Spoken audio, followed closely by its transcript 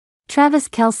Travis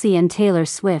Kelce and Taylor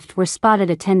Swift were spotted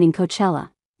attending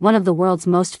Coachella, one of the world's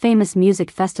most famous music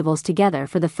festivals, together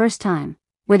for the first time,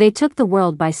 where they took the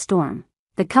world by storm.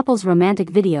 The couple's romantic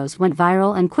videos went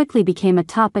viral and quickly became a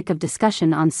topic of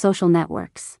discussion on social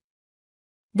networks.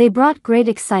 They brought great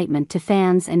excitement to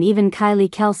fans, and even Kylie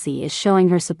Kelce is showing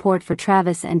her support for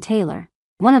Travis and Taylor.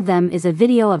 One of them is a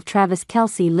video of Travis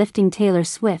Kelce lifting Taylor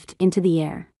Swift into the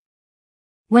air.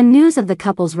 When news of the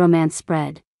couple's romance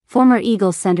spread, former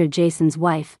Eagles center Jason's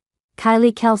wife,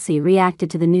 Kylie Kelce,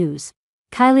 reacted to the news.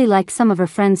 Kylie liked some of her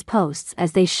friends' posts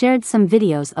as they shared some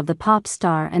videos of the pop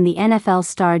star and the NFL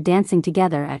star dancing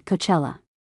together at Coachella.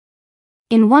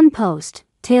 In one post,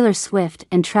 Taylor Swift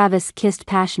and Travis kissed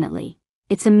passionately.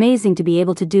 "It's amazing to be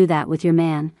able to do that with your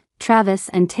man. Travis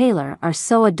and Taylor are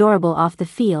so adorable off the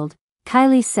field,"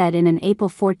 Kylie said in an April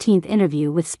 14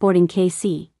 interview with Sporting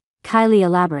KC. Kylie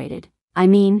elaborated, "I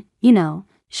mean,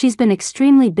 she's been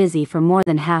extremely busy for more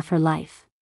than half her life.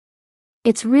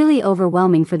 It's really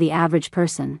overwhelming for the average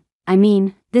person. I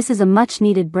mean, this is a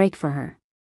much-needed break for her."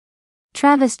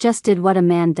 Travis just did what a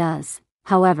man does.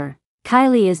 However,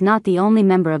 Kylie is not the only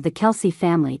member of the Kelce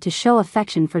family to show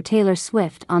affection for Taylor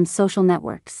Swift on social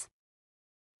networks.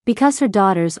 Because her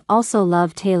daughters also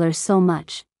love Taylor so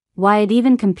much, Wyatt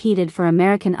even competed for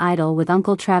American Idol with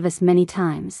Uncle Travis many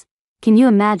times. Can you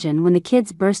imagine when the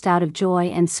kids burst out of joy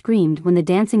and screamed when the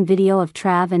dancing video of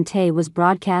Trav and Tay was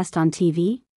broadcast on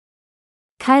TV?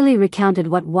 Kylie recounted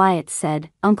what Wyatt said,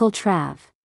 "Uncle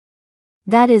Trav.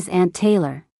 That is Aunt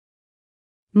Taylor.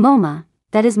 Moma,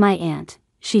 that is my aunt,"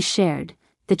 she shared.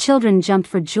 The children jumped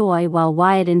for joy while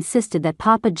Wyatt insisted that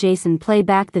Papa Jason play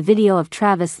back the video of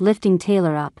Travis lifting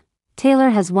Taylor up. Taylor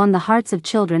has won the hearts of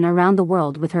children around the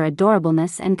world with her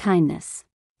adorableness and kindness.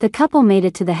 The couple made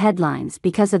it to the headlines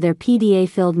because of their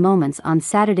PDA-filled moments on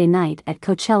Saturday night at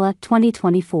Coachella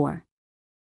 2024.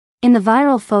 In the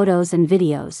viral photos and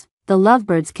videos, the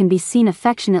lovebirds can be seen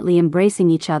affectionately embracing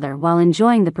each other while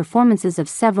enjoying the performances of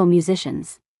several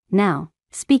musicians. Now,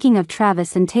 speaking of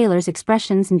Travis and Taylor's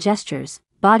expressions and gestures,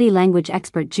 body language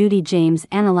expert Judy James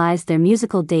analyzed their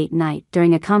musical date night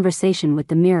during a conversation with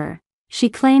The Mirror. She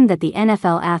claimed that the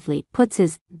NFL athlete puts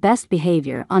his best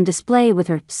behavior on display with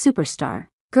her superstar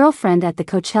girlfriend at the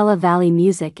Coachella Valley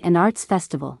Music and Arts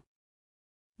Festival.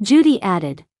 Judy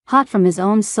added, "Hot from his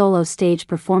own solo stage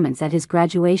performance at his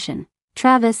graduation,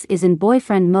 Travis is in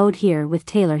boyfriend mode here with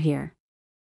Taylor here."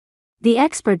 The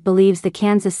expert believes the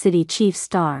Kansas City Chiefs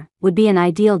star would be an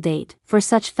ideal date for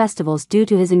such festivals due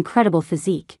to his incredible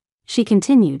physique. She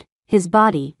continued, "His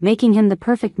body making him the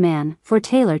perfect man for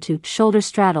Taylor to shoulder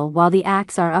straddle while the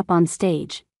acts are up on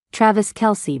stage." Travis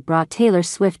Kelce brought Taylor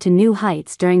Swift to new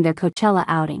heights during their Coachella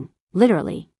outing.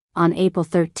 Literally, on April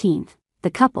 13, the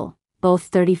couple, both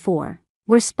 34,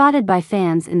 were spotted by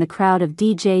fans in the crowd of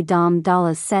DJ Dom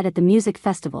Dolla's set at the music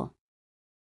festival.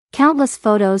 Countless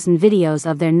photos and videos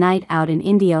of their night out in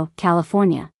Indio,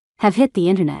 California, have hit the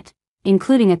internet,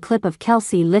 including a clip of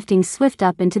Kelce lifting Swift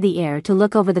up into the air to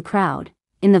look over the crowd.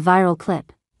 In the viral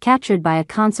clip, captured by a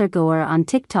concertgoer on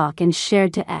TikTok and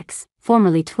shared to X,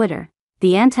 formerly Twitter,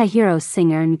 the anti-hero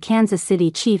singer and Kansas City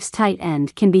Chiefs tight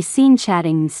end can be seen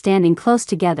chatting and standing close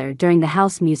together during the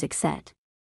house music set,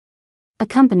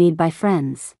 accompanied by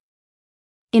friends.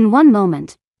 In one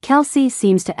moment, Kelce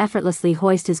seems to effortlessly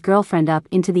hoist his girlfriend up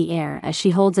into the air as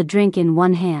she holds a drink in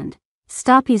one hand.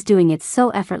 "Stop, he's doing it so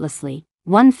effortlessly,"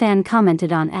 one fan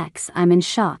commented on X. "I'm in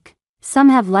shock." Some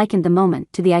have likened the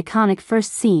moment to the iconic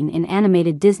first scene in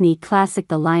animated Disney classic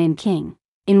The Lion King,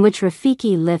 in which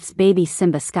Rafiki lifts baby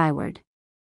Simba skyward.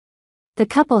 The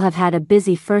couple have had a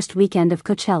busy first weekend of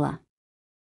Coachella.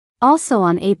 Also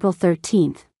on April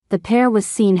 13, the pair was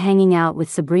seen hanging out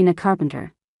with Sabrina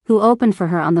Carpenter, who opened for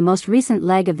her on the most recent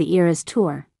leg of the Eras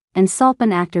tour, and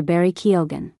Salpin actor Barry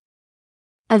Keoghan.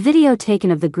 A video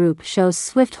taken of the group shows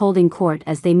Swift holding court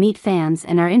as they meet fans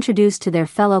and are introduced to their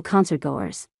fellow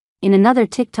concertgoers. In another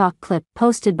TikTok clip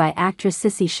posted by actress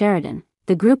Sissy Sheridan,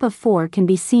 the group of four can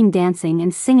be seen dancing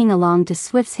and singing along to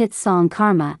Swift's hit song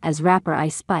Karma as rapper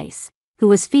Ice Spice, who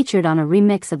was featured on a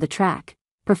remix of the track,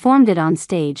 performed it on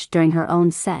stage during her own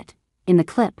set. In the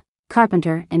clip,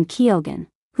 Carpenter and Keoghan,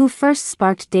 who first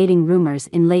sparked dating rumors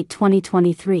in late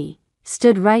 2023,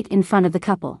 stood right in front of the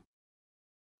couple.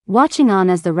 Watching on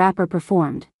as the rapper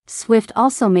performed, Swift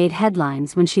also made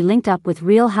headlines when she linked up with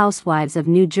Real Housewives of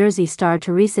New Jersey star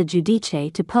Teresa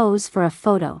Giudice to pose for a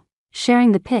photo,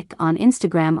 sharing the pic on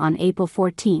Instagram on April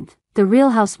 14. The Real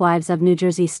Housewives of New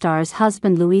Jersey star's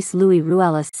husband Luis Louis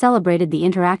Ruelas celebrated the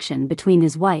interaction between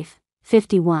his wife,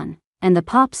 51, and the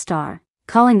pop star,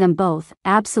 calling them both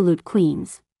absolute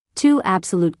queens. "Two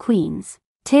absolute queens,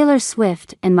 Taylor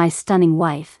Swift and my stunning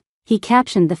wife," He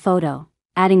captioned the photo,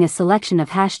 adding a selection of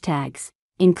hashtags,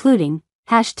 including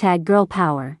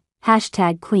 #GirlPower,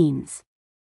 #Queens,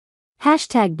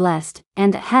 #Blessed,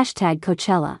 and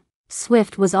 #Coachella.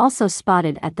 Swift was also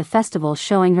spotted at the festival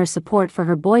showing her support for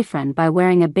her boyfriend by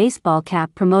wearing a baseball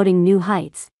cap promoting New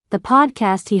Heights, the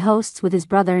podcast he hosts with his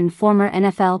brother and former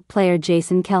NFL player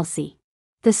Jason Kelce.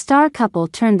 The star couple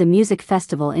turned the music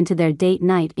festival into their date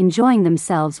night, enjoying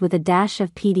themselves with a dash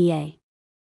of PDA.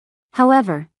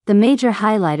 However, the major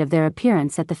highlight of their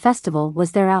appearance at the festival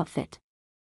was their outfit.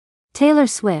 Taylor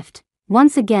Swift,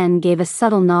 once again, gave a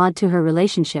subtle nod to her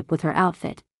relationship with her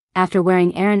outfit. After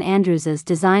wearing Erin Andrews's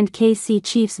designed KC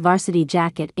Chiefs varsity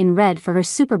jacket in red for her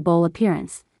Super Bowl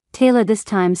appearance, Taylor this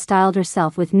time styled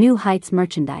herself with New Heights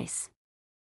merchandise.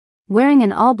 Wearing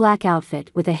an all-black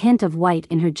outfit with a hint of white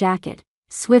in her jacket,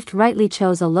 Swift rightly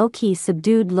chose a low-key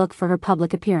subdued look for her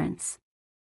public appearance.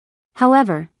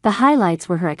 However, the highlights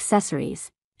were her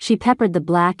accessories. She peppered the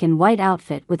black and white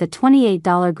outfit with a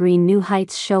 $28 green New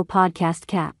Heights show podcast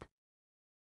cap.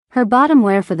 Her bottom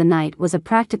wear for the night was a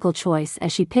practical choice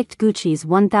as she picked Gucci's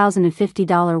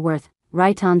 $1,050 worth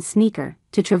Right-On sneaker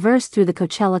to traverse through the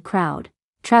Coachella crowd.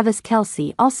 Travis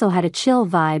Kelce also had a chill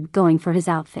vibe going for his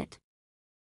outfit.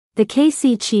 The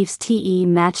KC Chiefs tee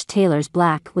matched Taylor's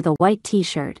black with a white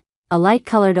t-shirt, a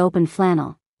light-colored open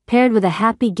flannel, paired with a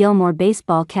Happy Gilmore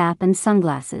baseball cap and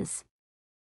sunglasses.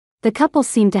 The couple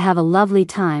seemed to have a lovely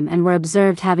time and were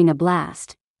observed having a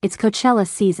blast. It's Coachella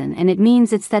season, and it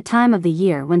means it's that time of the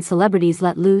year when celebrities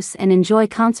let loose and enjoy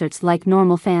concerts like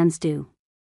normal fans do.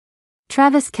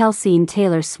 Travis Kelce and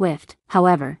Taylor Swift,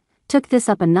 however, took this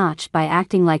up a notch by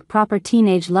acting like proper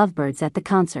teenage lovebirds at the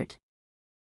concert.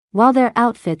 While their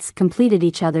outfits completed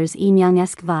each other's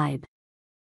Young-esque vibe,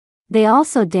 they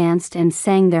also danced and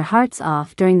sang their hearts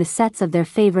off during the sets of their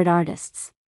favorite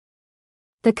artists.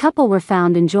 The couple were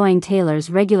found enjoying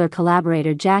Taylor's regular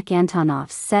collaborator Jack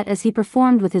Antonoff's set as he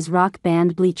performed with his rock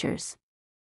band Bleachers.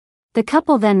 The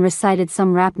couple then recited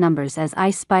some rap numbers as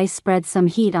Ice Spice spread some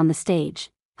heat on the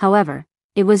stage. However,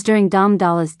 it was during Dom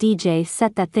Dolla's DJ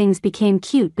set that things became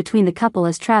cute between the couple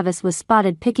as Travis was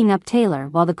spotted picking up Taylor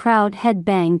while the crowd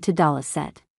head-banged to Dolla's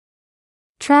set.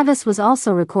 Travis was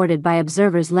also recorded by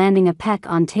observers landing a peck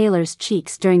on Taylor's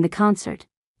cheeks during the concert.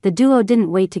 The duo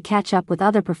didn't wait to catch up with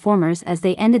other performers as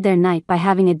they ended their night by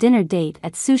having a dinner date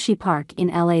at Sushi Park in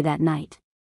LA that night.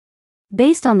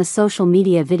 Based on the social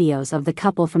media videos of the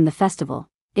couple from the festival,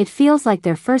 it feels like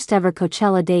their first ever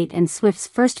Coachella date and Swift's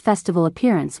first festival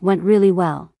appearance went really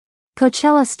well.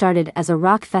 Coachella started as a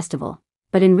rock festival,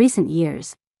 but in recent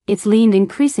years, it's leaned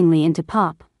increasingly into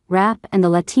pop, rap, and the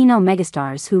Latino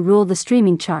megastars who rule the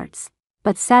streaming charts.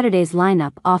 But Saturday's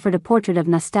lineup offered a portrait of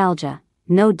nostalgia.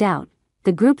 No doubt,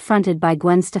 the group fronted by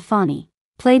Gwen Stefani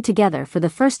played together for the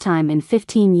first time in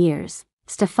 15 years.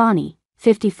 Stefani,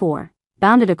 54,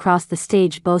 bounded across the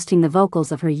stage boasting the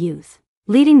vocals of her youth,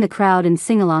 leading the crowd in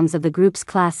sing-alongs of the group's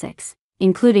classics,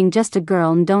 including Just a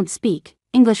Girl and Don't Speak,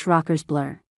 English rockers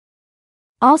Blur.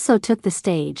 Also took the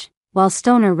stage, while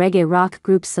stoner reggae rock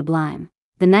group Sublime,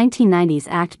 the 1990s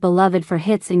act beloved for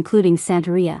hits including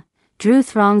Santeria, drew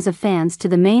throngs of fans to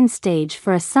the main stage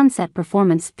for a sunset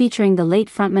performance featuring the late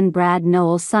frontman Brad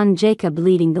Noel's son Jacob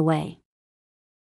leading the way.